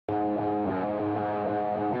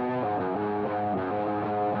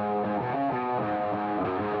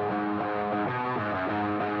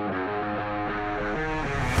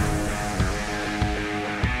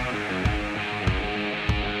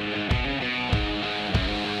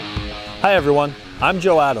Hi everyone, I'm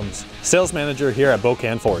Joe Adams, sales manager here at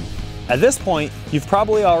Bokan Ford. At this point, you've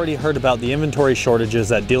probably already heard about the inventory shortages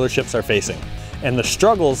that dealerships are facing and the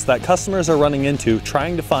struggles that customers are running into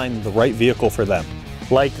trying to find the right vehicle for them.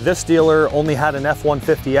 Like this dealer only had an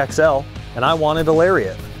F-150 XL and I wanted a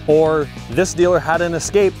Lariat. Or this dealer had an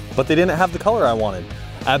Escape but they didn't have the color I wanted.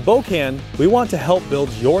 At Bokan, we want to help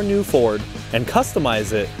build your new Ford and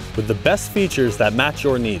customize it with the best features that match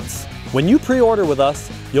your needs. When you pre-order with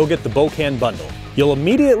us, you'll get the Bokan Bundle. You'll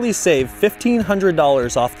immediately save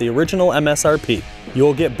 $1,500 off the original MSRP.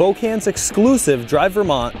 You'll get Bokan's exclusive Drive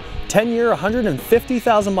Vermont 10-year,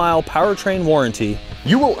 150,000-mile powertrain warranty.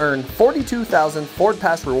 You will earn 42,000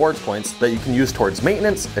 FordPass rewards points that you can use towards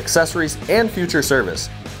maintenance, accessories, and future service.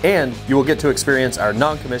 And you will get to experience our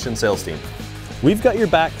non-commissioned sales team. We've got your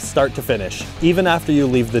back start to finish, even after you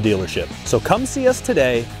leave the dealership. So come see us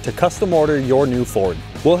today to custom order your new Ford.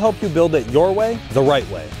 We'll help you build it your way, the right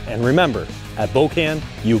way. And remember, at Bokan,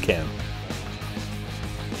 you can.